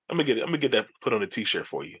 I'm gonna get that put on a T-shirt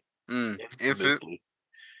for you. Infamously.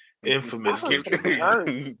 Give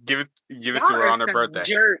it to her on her birthday.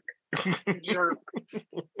 Jerk.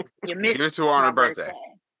 You missed give it to her on her birthday.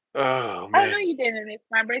 Oh man! I know you didn't miss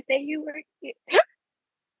my birthday. You were.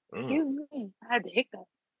 Excuse me. I had to hiccup.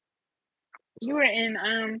 You were in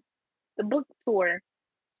the book tour.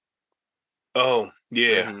 Oh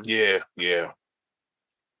yeah, yeah.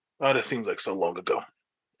 Oh, that seems like so long ago.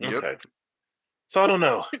 Yep. Okay. So I don't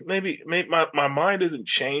know. Maybe my mind isn't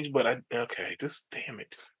changed, but just damn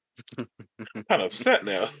it. I'm kind of upset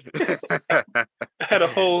now. I had a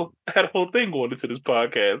whole thing going into this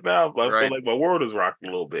podcast. Now I feel like my world is rocking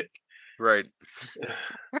a little bit. Right.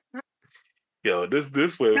 Yo, this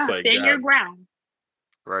website. Stand your ground.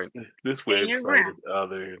 Right. This website is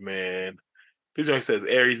other, man. This joint says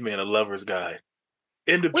Aries man, a lover's guide.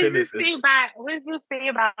 Independence. What does this say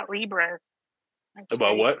about Libras?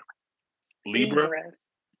 About what? Libra? Libras.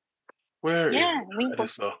 Where is it? I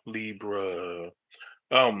just saw Libra.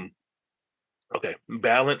 Okay.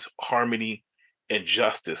 Balance, harmony, and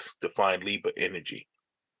justice define Libra energy.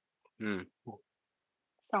 As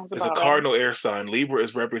a cardinal air sign, Libra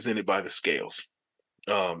is represented by the scales.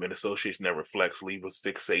 An association that reflects Libra's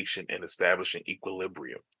fixation and establishing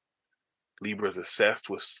equilibrium. Libra is obsessed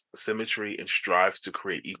with symmetry and strives to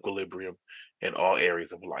create equilibrium in all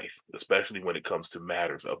areas of life, especially when it comes to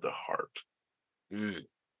matters of the heart.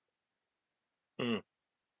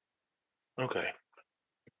 Okay.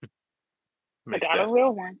 I got a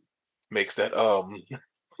real one. Makes that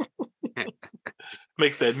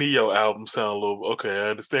makes that Neo album sound a little okay. I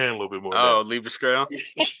understand a little bit more. Oh, Libra scale.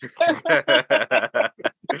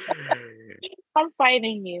 I'm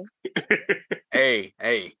fighting you. Hey,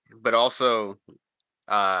 but also,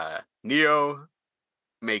 Neo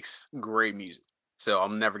makes great music, so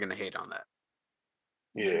I'm never gonna hate on that.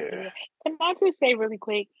 Yeah. Can I just say really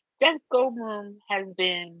quick? Jeff Goldblum has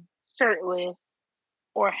been shirtless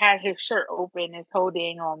or had his shirt open this whole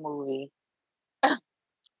dang on movie.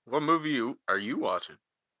 What movie are you watching?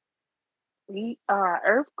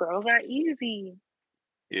 Earth Girls Are Easy.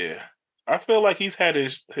 Yeah. I feel like he's had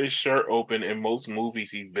his shirt open in most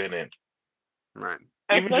movies he's been in. Right.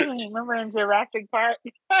 Especially remember in Jurassic Park?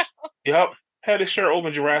 Yep. Had his shirt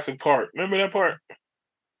open Jurassic Park. Remember that part?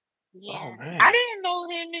 Yeah. Oh, man. I didn't know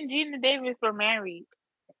him and Gina Davis were married.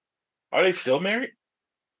 Are they still married?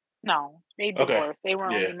 No, they divorced. Okay. They were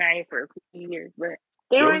only married for a few years, but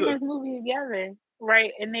they were in this movie together,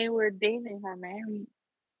 right? And they were dating or married.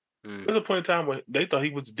 There was a point in time where they thought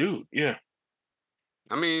he was a dude. Yeah.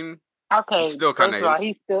 I mean, okay, he still kind of is.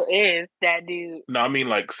 He still is that dude. No, I mean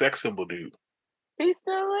like sex symbol dude. He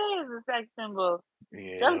still is a sex symbol.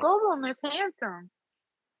 Yeah. Jeff Goldblum is handsome.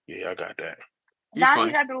 Yeah, I got that. Now funny.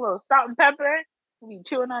 He got the little salt and pepper. He be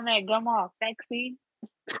chewing on that gum all sexy.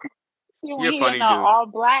 You're funny, dude. All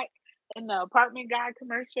black in the apartment guy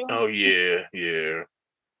commercial. Oh yeah.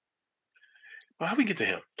 Well, how we get to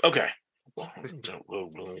him? Okay. Populism.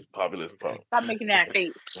 Stop making that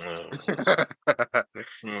face.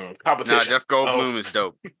 Competition. Nah, Jeff Goldblum is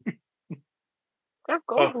dope. Jeff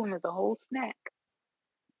Goldblum is a whole snack.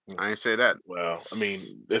 I ain't say that. Well, I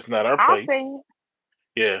mean, it's not our place. I'll say it.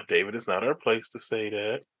 Yeah, David, it's not our place to say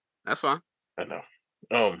that. That's fine. I know.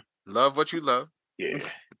 Love what you love. Yeah.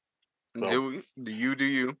 So, do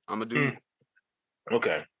you. I'm gonna do.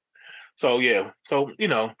 Okay. So yeah. So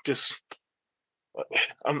just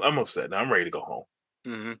I'm upset now. I'm ready to go home.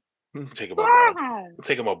 I'm taking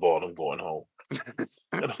my ball. I'm going home.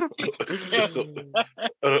 I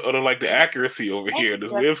don't like the accuracy over here in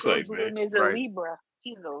this website, man. He's a Libra.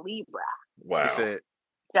 He's a Libra. Wow. He said,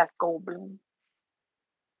 Jeff Goldblum.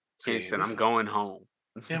 He said, I'm going home.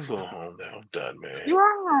 Yeah, I'm going home now. I'm done, man. You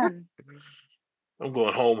are home. I'm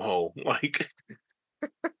going home. Like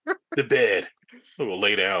the bed. I'm gonna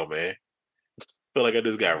lay down, man. Feel like I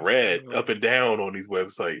just got read up and down on these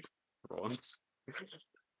websites.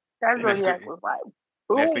 That's Zodiac was like.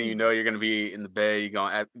 Ooh. Next thing you know, you're gonna be in the bed. You're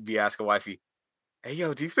gonna be asking wifey, "Hey,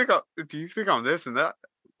 yo, do you think I'm this and that?"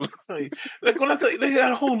 Like when I say they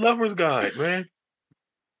got a whole lover's guide, man.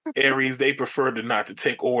 Aries, they prefer not to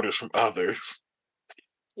take orders from others.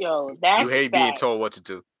 Yo, that's you hate being told what to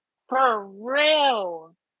do. For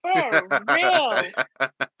real. For real.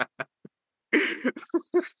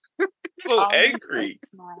 So angry.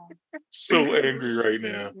 So angry right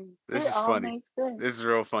now. This is funny. This is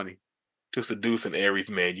real funny. To seduce an Aries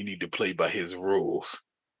man, you need to play by his rules.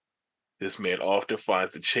 This man often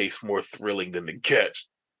finds the chase more thrilling than the catch.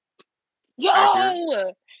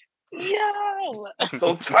 Yo! Yo! I'm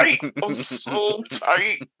so tight. I'm so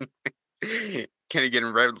tight. Kenny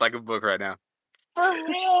getting read like a book right now. For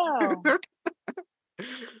real. I'm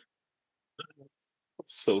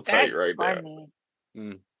so tight right funny.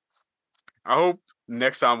 Now. I hope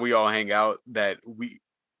next time we all hang out that we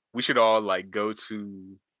should all like go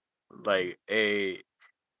to like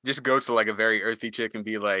just go to like a very earthy chick and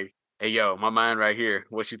be like, "Hey, yo, my man right here.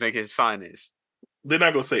 What you think his sign is?" They're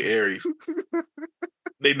not gonna say Aries.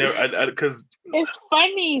 They never, because it's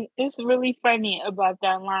funny. It's really funny about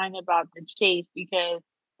that line about the chase, because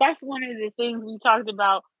that's one of the things we talked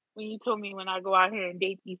about when you told me when I go out here and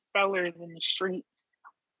date these fellers in the streets.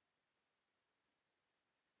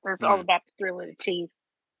 It's all about the thrill of the chase.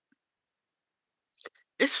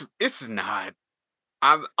 It's not.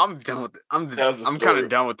 I'm done with it. I'm kind of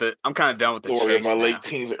done with it. I'm kind of done with the story of my now. late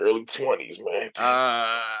teens and early 20s, man.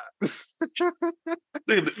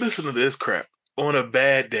 Listen to this crap. On a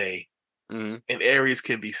bad day, an Aries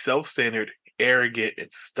can be self-centered, arrogant,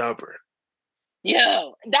 and stubborn.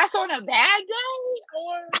 Yo, that's on a bad day?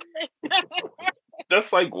 Or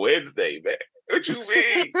that's like Wednesday, man. What you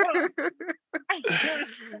mean?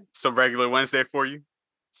 Some regular Wednesday for you?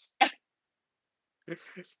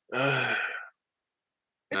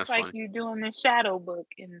 It's like funny. You doing the shadow book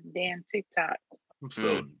in damn TikTok.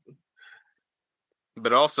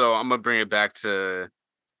 But also, I'm gonna bring it back to,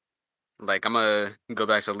 like, I'm gonna go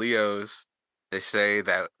back to Leos. They say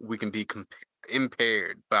that we can be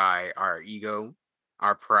impaired by our ego,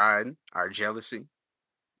 our pride, our jealousy.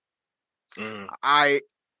 I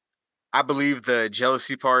believe the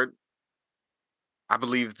jealousy part. I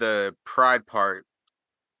believe the pride part.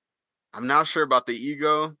 I'm not sure about the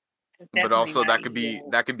ego, but also that could be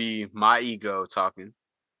my ego talking.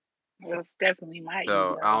 It's definitely my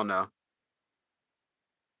ego. So I don't know.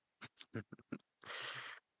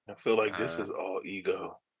 I feel like this is all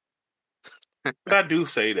ego. But I do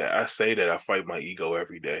say that. I say that I fight my ego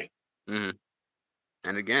every day. Mm-hmm.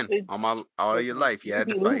 And again, all your life, you had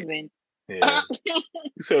to fight. Yeah. You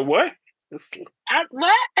said what?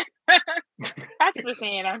 What? That's for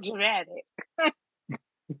saying I'm dramatic.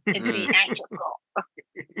 And theatrical.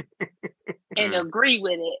 And agree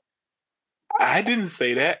with it. I didn't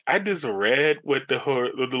say that. I just read what the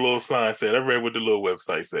little sign said. I read what the little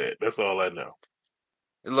website said. That's all I know.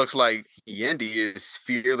 It looks like Yendi is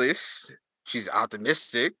fearless. She's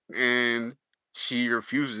optimistic, and she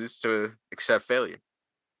refuses to accept failure.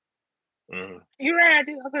 Mm-hmm. You're right.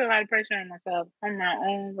 I put a lot of pressure on myself. I'm my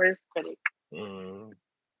own worst critic. Mm-hmm.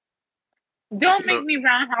 Don't make me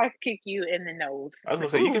roundhouse kick you in the nose. I was gonna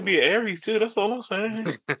say you could be an Aries too. That's all I'm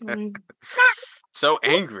saying. So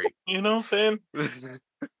angry. You know what I'm saying? None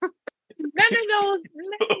of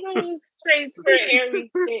those traits for Aries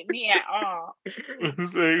fit me at all.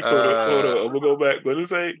 Say, hold on. I'm gonna go back. What did it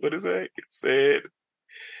say? It said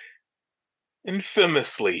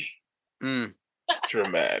infamously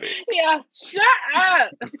dramatic. Yeah, shut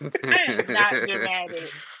up. I am not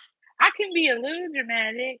dramatic. I can be a little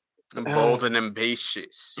dramatic. Bold and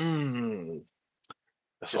ambitious. Does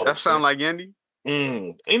that sound like Yendi?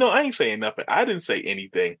 You know, I ain't saying nothing. I didn't say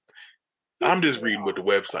anything. I'm just reading what the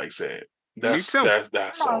website said. Me too.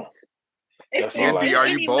 That's all. That's all. Yendi, are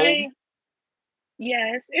you bold?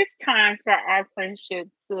 Yes, it's time for our friendship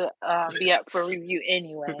to be up for review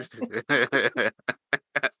anyway.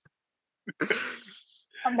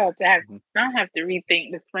 I'm about to have to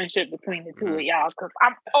rethink this friendship between the two of y'all, because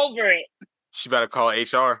I'm over it. She better call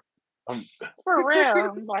HR. For real,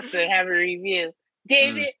 I'm about to have a review.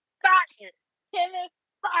 David, fired. Kenneth,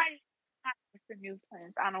 fired. For new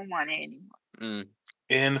friends, I don't want it anymore.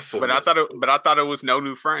 Infamous. But I thought it was no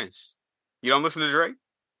new friends. You don't listen to Drake?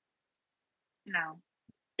 No.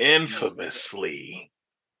 Infamously.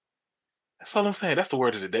 That's all I'm saying. That's the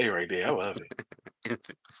word of the day right there. I love it.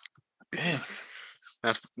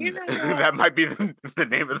 That might be the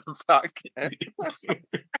name of the podcast.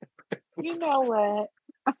 You know what?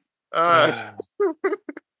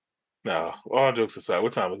 No, all jokes aside,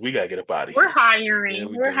 what time is we gotta get up out of here? We're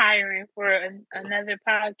hiring for another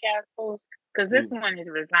podcast host because this one is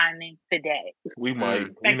resigning today. We might.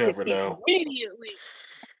 You never know. Immediately.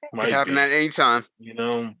 Might happen at any time. You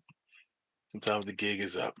know, sometimes the gig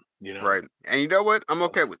is up. You know, right? And you know what? I'm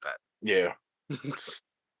okay with that. Yeah.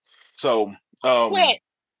 So,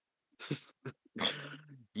 Yeti,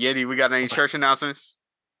 we got any church announcements?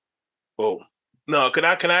 Oh no! Can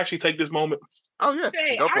I actually take this moment? Oh yeah,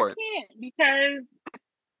 go for it. I can't because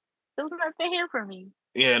they'll have to hear from me.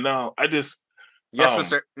 Yeah, no, I just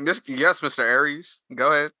yes, Mr. Aries, go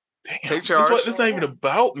ahead. Damn, take charge. It's not even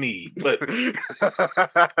about me, but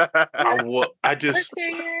I just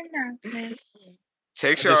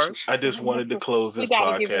take charge. I just wanted to close this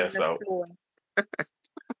podcast out.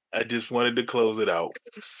 I just wanted to close it out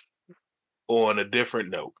on a different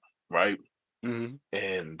note, right? Mm-hmm.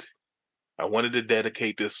 And I wanted to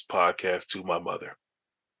dedicate this podcast to my mother.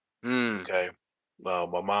 Okay. My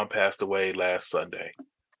mom passed away last Sunday.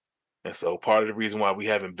 And so part of the reason why we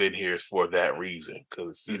haven't been here is for that reason.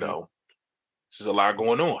 Because, you know, there's a lot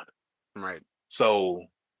going on. Right. So,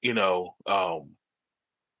 you know, I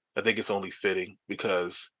think it's only fitting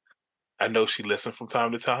because I know she listened from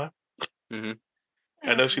time to time. Mm-hmm.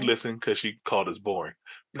 I know she listened because she called us boring.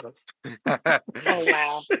 Oh,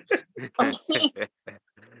 wow.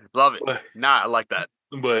 Love it. I like that.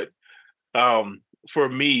 But for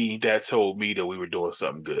me, that told me that we were doing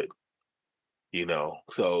something good. You know,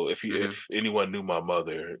 so if anyone knew my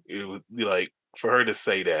mother, it was like for her to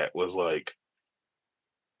say that was like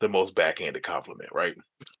the most backhanded compliment, right?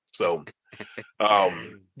 So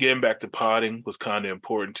getting back to potting was kind of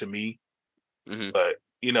important to me. But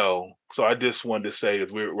you know, so I just wanted to say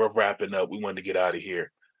as we're wrapping up, we wanted to get out of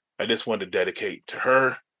here. I just wanted to dedicate to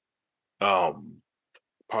her.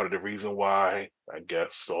 Part of the reason why I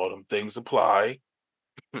guess all them things apply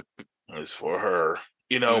is for her,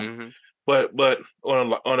 you know. But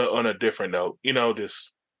on a different note, you know,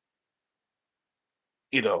 just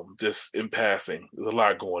in passing, there's a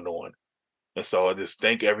lot going on, and so I just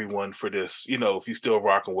thank everyone for this. You know, if you're still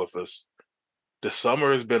rocking with us, the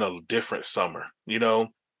summer has been a different summer. You know,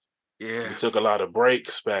 we took a lot of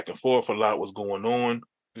breaks back and forth. A lot was going on.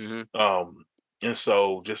 And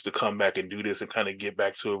so just to come back and do this and kind of get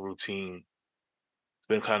back to a routine, it's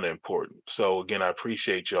been kind of important. So again, I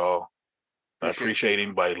appreciate y'all. I appreciate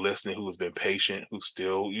anybody listening who's been patient, who's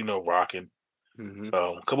still, you know, rocking.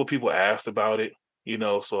 A couple people asked about it, you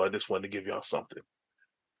know, so I just wanted to give y'all something.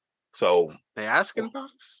 So they asking about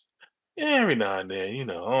us? Yeah, every now and then, you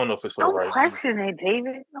know. I don't know if it's for the right. Don't question it,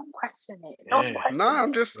 David. Don't question it. Don't question no,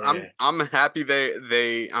 I'm just I'm happy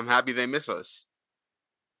I'm happy they miss us.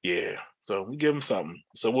 Yeah. So we give them something.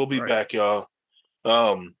 So we'll be back, y'all.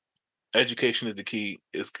 Education is the key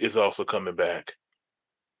is also coming back.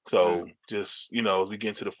 So just, you know, as we get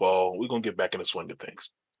into the fall, we're gonna get back in the swing of things.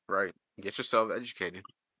 Right. Get yourself educated.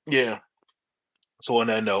 Yeah. So on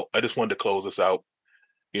that note, I just wanted to close this out.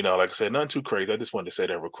 You know, like I said, nothing too crazy. I just wanted to say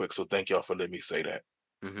that real quick. So thank y'all for letting me say that.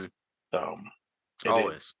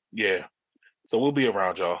 Always. Yeah. So we'll be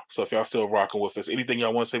around, y'all. So if y'all still rocking with us, anything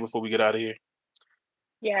y'all want to say before we get out of here?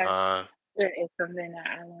 Yeah. There is something that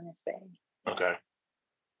I want to say. Okay.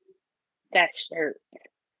 That shirt.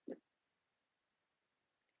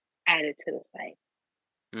 Added to the site.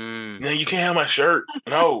 No, you can't have my shirt.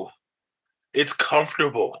 No. It's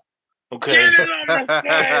comfortable. Okay.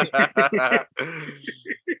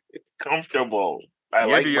 It's comfortable.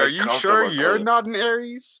 Yeti, are you sure you're not an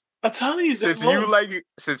Aries? I'm telling you, since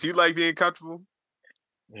you like being comfortable.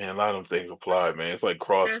 Man, a lot of them things apply, man. It's like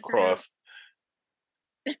cross.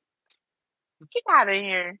 Get out of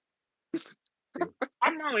here.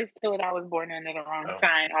 I'm always told I was born under the wrong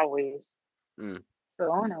sign, always.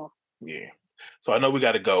 So I know. Yeah. So I know we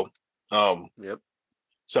got to go. Yep.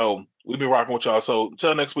 So we've been rocking with y'all. So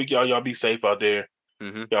until next week, y'all be safe out there.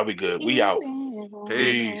 Y'all be good. We out.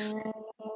 Peace.